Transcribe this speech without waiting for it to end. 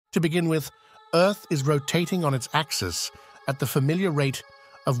To begin with, Earth is rotating on its axis at the familiar rate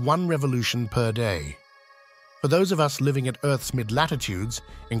of 1 revolution per day. For those of us living at Earth's mid-latitudes,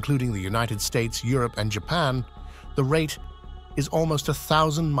 including the United States, Europe, and Japan, the rate is almost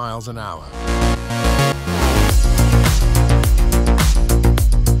 1,000 miles an hour.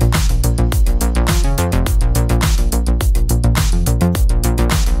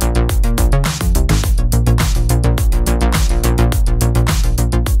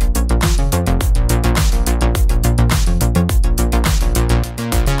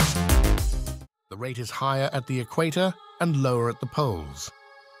 The rate is higher at the equator and lower at the poles.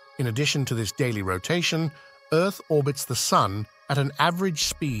 In addition to this daily rotation, Earth orbits the Sun at an average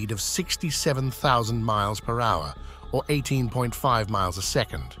speed of 67,000 miles per hour, or 18.5 miles a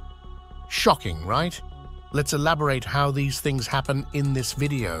second. Shocking, right? Let's elaborate how these things happen in this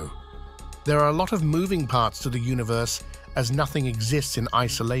video. There are a lot of moving parts to the universe, as nothing exists in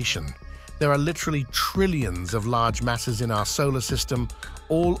isolation. There are literally trillions of large masses in our solar system,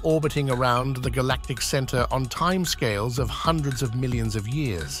 all orbiting around the galactic center on timescales of hundreds of millions of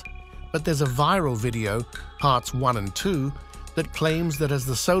years. But there's a viral video, parts 1 and 2, that claims that as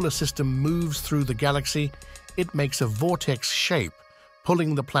the solar system moves through the galaxy, it makes a vortex shape,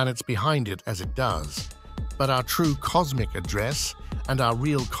 pulling the planets behind it as it does. But our true cosmic address and our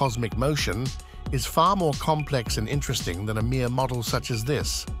real cosmic motion is far more complex and interesting than a mere model such as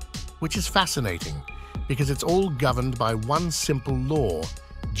this, which is fascinating because it's all governed by one simple law: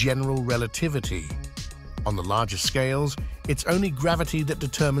 general relativity. On the larger scales, it's only gravity that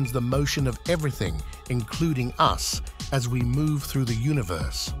determines the motion of everything, including us, as we move through the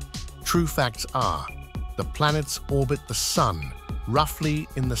universe. True facts are, the planets orbit the Sun, roughly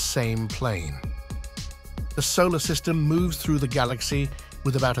in the same plane. The solar system moves through the galaxy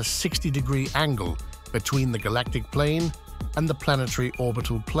with about a 60-degree angle between the galactic plane and the planetary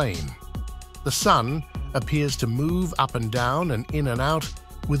orbital plane. The Sun appears to move up and down and in and out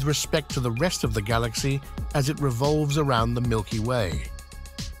with respect to the rest of the galaxy as it revolves around the Milky Way.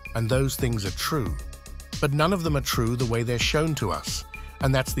 And those things are true. But none of them are true the way they're shown to us,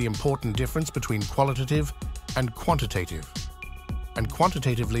 and that's the important difference between qualitative and quantitative. And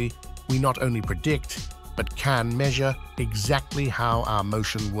quantitatively, we not only predict, but can measure exactly how our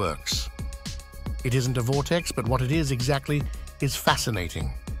motion works. It isn't a vortex, but what it is exactly is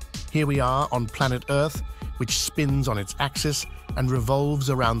fascinating. Here we are on planet Earth, which spins on its axis and revolves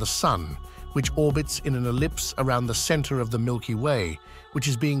around the Sun, which orbits in an ellipse around the center of the Milky Way, which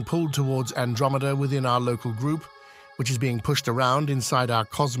is being pulled towards Andromeda within our local group, which is being pushed around inside our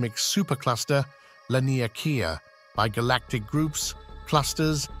cosmic supercluster, Laniakea, by galactic groups,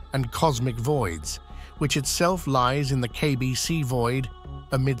 clusters, and cosmic voids, which itself lies in the KBC void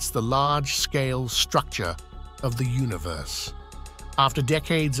amidst the large-scale structure of the universe. After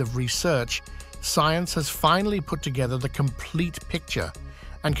decades of research, science has finally put together the complete picture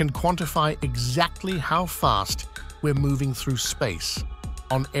and can quantify exactly how fast we're moving through space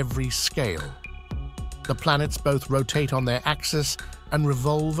on every scale. The planets both rotate on their axis and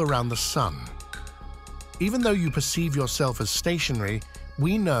revolve around the Sun. Even though you perceive yourself as stationary,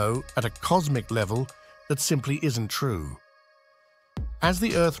 we know at a cosmic level that simply isn't true. As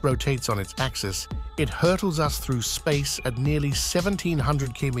the Earth rotates on its axis, it hurtles us through space at nearly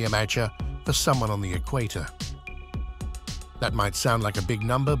 1,700 km/h for someone on the equator. That might sound like a big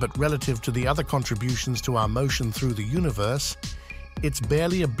number, but relative to the other contributions to our motion through the universe, it's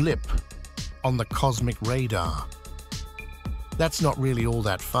barely a blip on the cosmic radar. That's not really all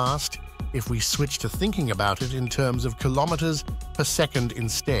that fast if we switch to thinking about it in terms of kilometers per second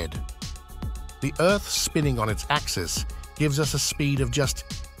instead. The Earth spinning on its axis gives us a speed of just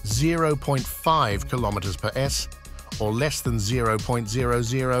 0.5 kilometers per s, or less than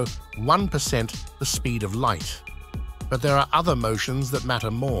 0.001% the speed of light. But there are other motions that matter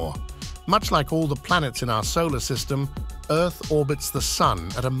more. Much like all the planets in our solar system, Earth orbits the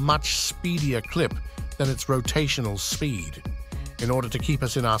Sun at a much speedier clip than its rotational speed. In order to keep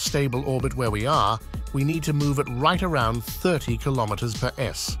us in our stable orbit where we are, we need to move at right around 30 kilometers per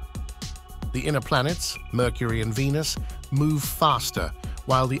s. The inner planets, Mercury and Venus, move faster,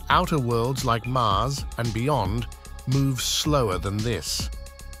 while the outer worlds like Mars and beyond move slower than this.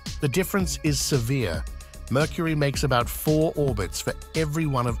 The difference is severe. Mercury makes about 4 orbits for every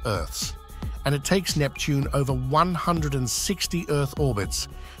one of Earth's, and it takes Neptune over 160 Earth orbits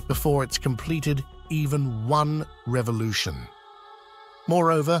before it's completed even 1 revolution.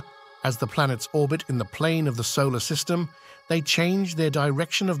 Moreover, as the planets orbit in the plane of the solar system, they change their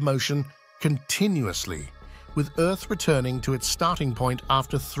direction of motion continuously, with Earth returning to its starting point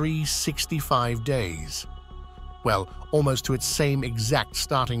after 365 days. Well, almost to its same exact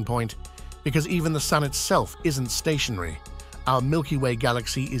starting point, because even the Sun itself isn't stationary. Our Milky Way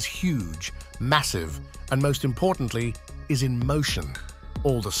galaxy is huge, massive, and most importantly, is in motion.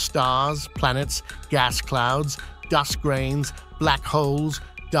 All the stars, planets, gas clouds, dust grains, black holes,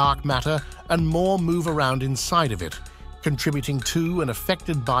 dark matter, and more move around inside of it, contributing to and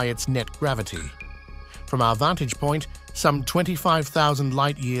affected by its net gravity. From our vantage point, some 25,000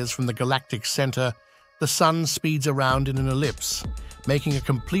 light-years from the galactic center, the Sun speeds around in an ellipse, making a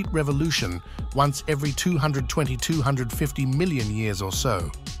complete revolution once every 220–250 million years or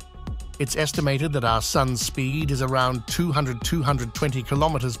so. It's estimated that our Sun's speed is around 200–220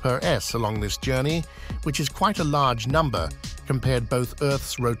 kilometers per s along this journey, which is quite a large number compared both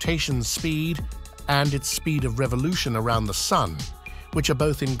Earth's rotation speed and its speed of revolution around the Sun, which are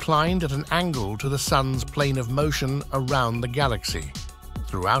both inclined at an angle to the Sun's plane of motion around the galaxy.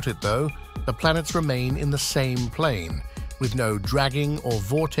 Throughout it, though, the planets remain in the same plane, with no dragging or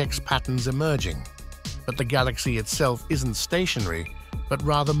vortex patterns emerging. But the galaxy itself isn't stationary, but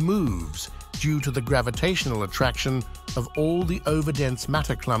rather moves due to the gravitational attraction of all the overdense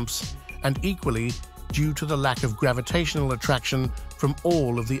matter clumps, and equally due to the lack of gravitational attraction from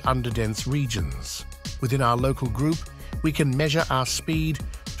all of the underdense regions. Within our local group, we can measure our speed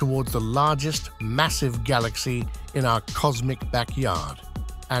towards the largest massive galaxy in our cosmic backyard,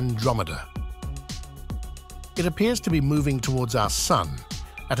 Andromeda. It appears to be moving towards our Sun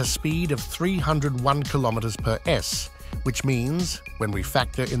at a speed of 301 kilometers per s, which means, when we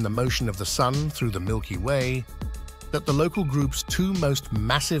factor in the motion of the Sun through the Milky Way, that the local group's two most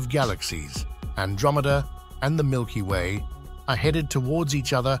massive galaxies, Andromeda and the Milky Way, are headed towards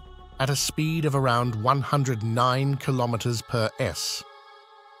each other at a speed of around 109 kilometers per s.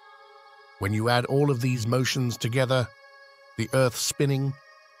 When you add all of these motions together, the Earth spinning,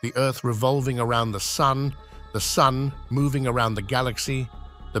 the Earth revolving around the Sun moving around the galaxy,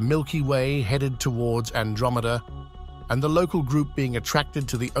 the Milky Way headed towards Andromeda, and the local group being attracted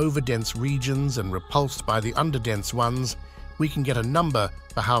to the overdense regions and repulsed by the underdense ones, we can get a number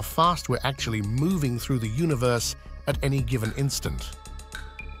for how fast we're actually moving through the universe at any given instant.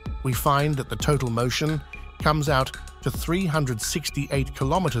 We find that the total motion comes out to 368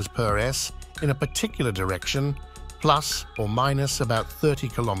 kilometers per s in a particular direction, plus or minus about 30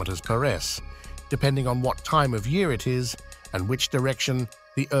 kilometers per s, depending on what time of year it is and which direction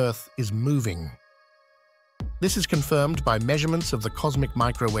the Earth is moving. This is confirmed by measurements of the cosmic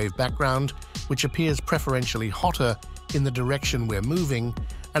microwave background, which appears preferentially hotter in the direction we're moving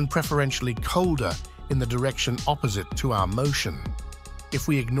and preferentially colder in the direction opposite to our motion. If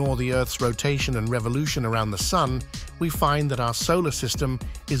we ignore the Earth's rotation and revolution around the Sun, we find that our solar system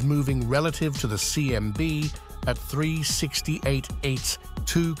is moving relative to the CMB at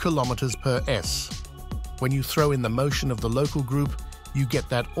 368.82 kilometers per s. When you throw in the motion of the local group, you get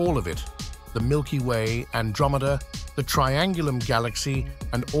that all of it, the Milky Way, Andromeda, the Triangulum Galaxy,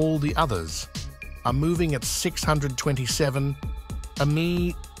 and all the others, are moving at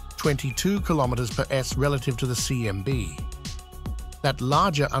 627.22 kilometers per s relative to the CMB. That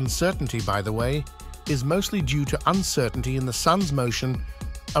larger uncertainty, by the way, is mostly due to uncertainty in the Sun's motion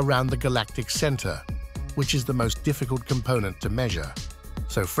around the galactic center, which is the most difficult component to measure.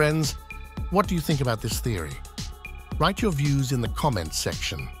 So friends, what do you think about this theory? Write your views in the comments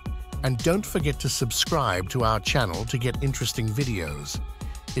section, and don't forget to subscribe to our channel to get interesting videos.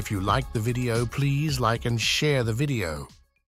 If you liked the video, please like and share the video.